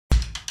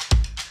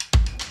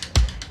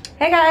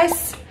Hey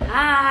guys!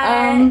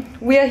 Hi!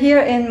 We are here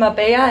in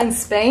Marbella in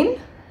Spain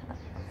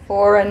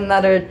for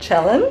another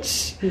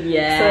challenge.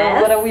 Yes!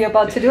 So what are we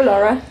about to do,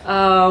 Laura?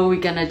 Oh,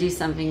 we're gonna do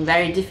something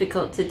very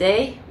difficult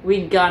today.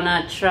 We're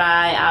gonna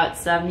try out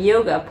some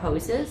yoga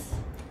poses.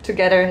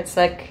 Together, it's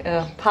like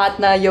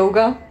partner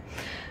yoga.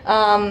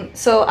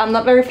 So I'm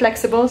not very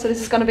flexible, so this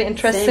is gonna be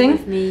interesting. Same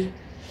with me.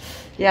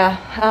 Yeah,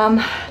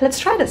 let's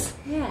try this.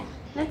 Yeah,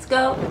 let's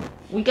go.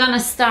 We're gonna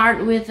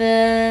start with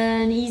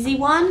an easy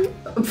one.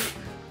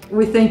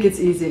 We think it's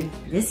easy.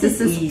 This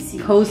is easy.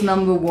 Pose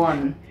number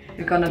 1.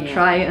 We're gonna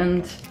try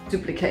and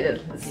duplicate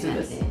it. Let's do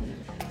this.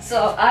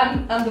 So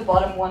I'm the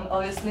bottom one,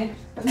 obviously.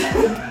 Okay.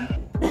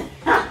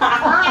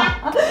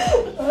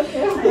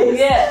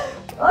 Yeah.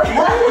 Okay.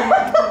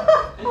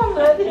 I'm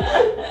ready.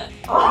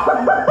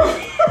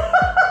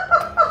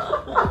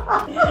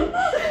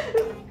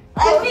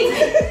 I think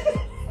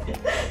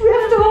we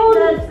have to hold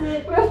that's it.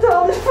 it. We have to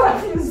hold it for a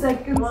few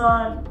seconds.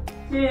 1,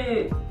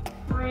 2,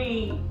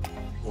 3,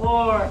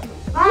 4.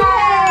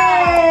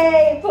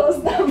 Yay!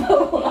 Pose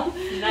number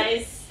 1.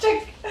 Nice.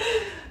 Check.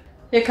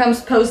 Here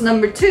comes pose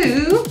number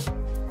 2.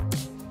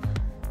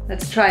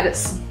 Let's try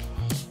this.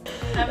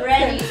 I'm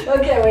ready.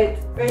 Okay, wait.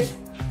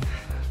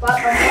 But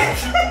we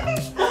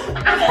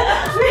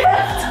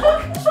have to go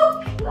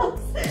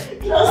close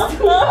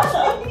to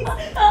my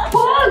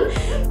Pull!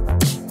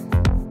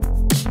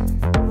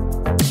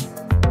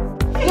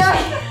 Ja!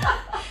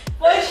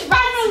 Voll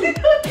spannend!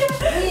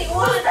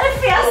 Wo ist dein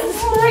fährsten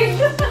Spring?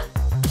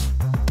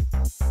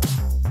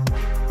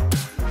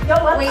 Ja,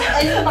 was? Wait, I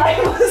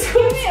muss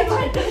gucken.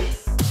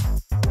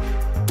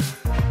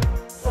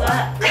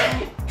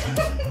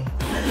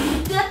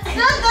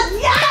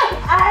 Ja!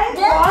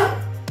 1,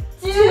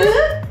 2,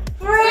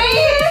 3,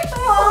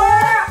 4,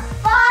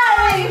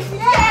 5!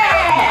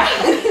 Yeah!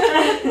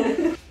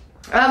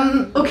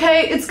 Okay,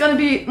 it's gonna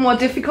be more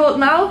difficult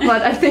now,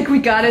 but I think we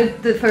got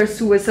it. The first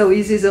 2 were so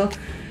easy, so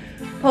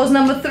pose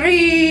number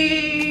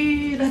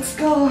 3. Let's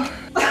go.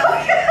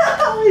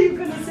 How are you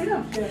gonna sit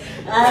up there?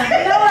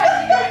 No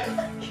idea.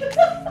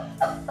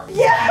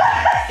 Yeah!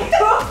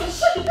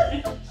 Gosh!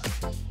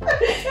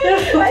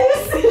 Are you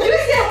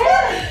serious?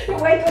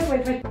 Wait.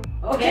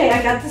 Okay,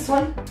 I got this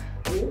one.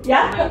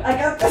 Yeah, I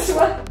got this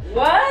one.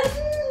 1,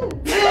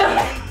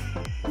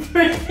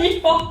 2, 3,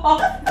 4,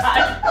 5.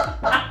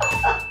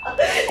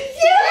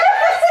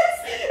 Yes!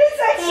 It's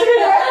actually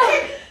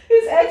working!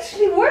 It's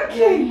actually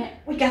working!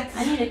 We got this. I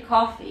need a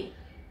coffee.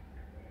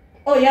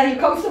 Oh yeah, you're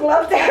comfortable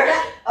up there?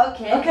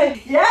 Okay.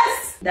 Okay.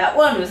 Yes! That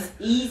one was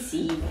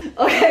easy.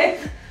 Okay.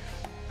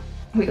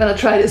 We're gonna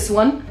try this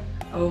one.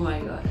 Oh my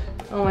god.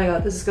 Oh my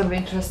god, this is gonna be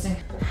interesting.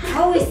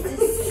 How is this?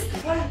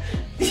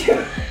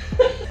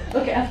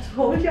 Okay, I have to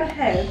hold your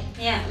head.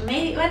 Yeah,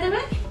 maybe. Wait a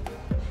minute.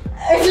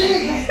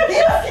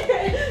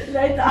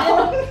 Lay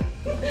down.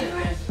 I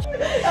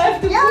have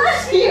to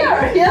push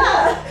here.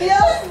 Yeah.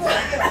 Yes.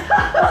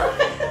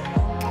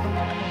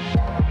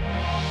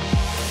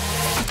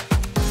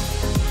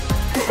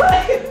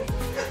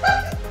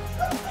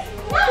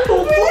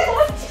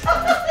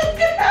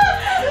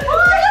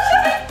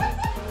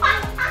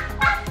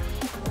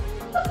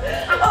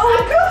 Oh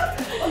my god.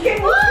 Okay,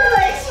 move your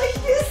legs like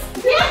this.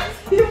 Yes.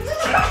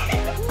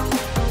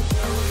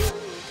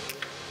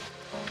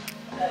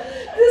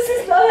 This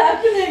is not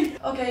happening.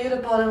 Okay, you're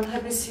the bottom.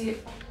 Let me see.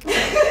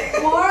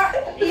 More.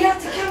 You have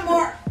to come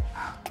more.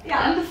 Yeah,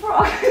 I'm the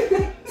frog.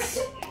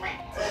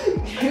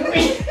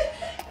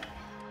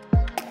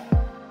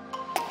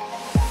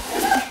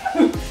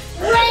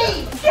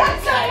 Wait!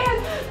 Yes,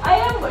 I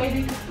am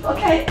waiting.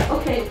 Okay.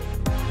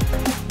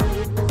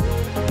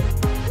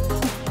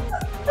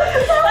 This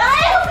is not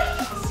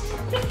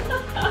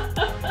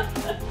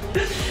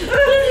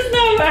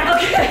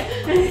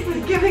working.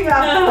 We're giving up.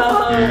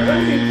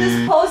 Okay, this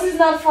pose is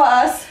not for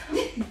us.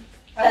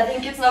 I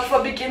think it's not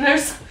for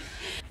beginners.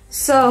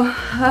 So,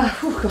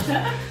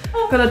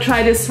 gonna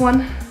try this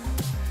one.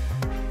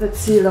 Let's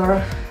see,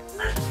 Laura.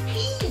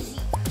 Easy.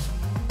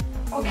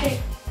 Okay,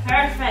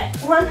 Perfect.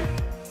 1,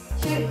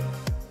 2,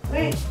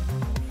 3,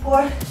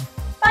 4,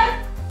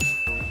 5.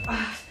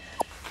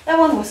 That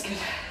one was good.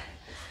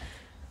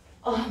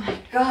 Oh my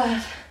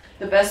god.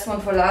 The best one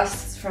for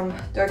last is from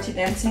Dirty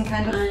Dancing,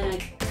 kind of.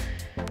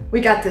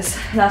 We got this.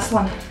 Last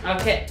one.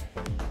 Okay.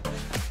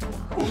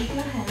 Hold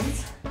your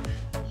hands.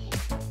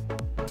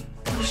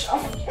 Push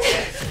off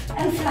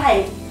and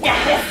fly.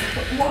 Yes!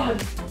 1,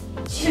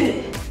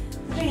 2,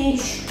 3,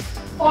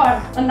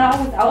 4. And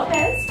now without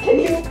hands, can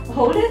you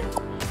hold it?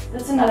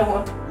 That's another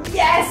one.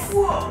 Yes!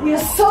 Whoa. We are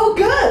so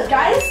good,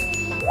 guys!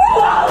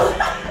 Whoa!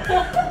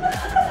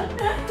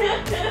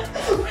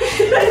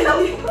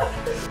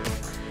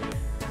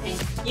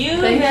 Thank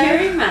you Thank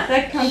very you. much.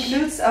 That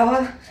concludes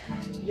our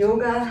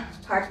yoga,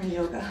 partner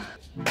yoga.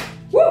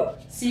 Woo!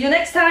 See you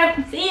next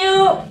time! See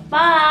you.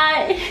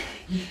 Bye.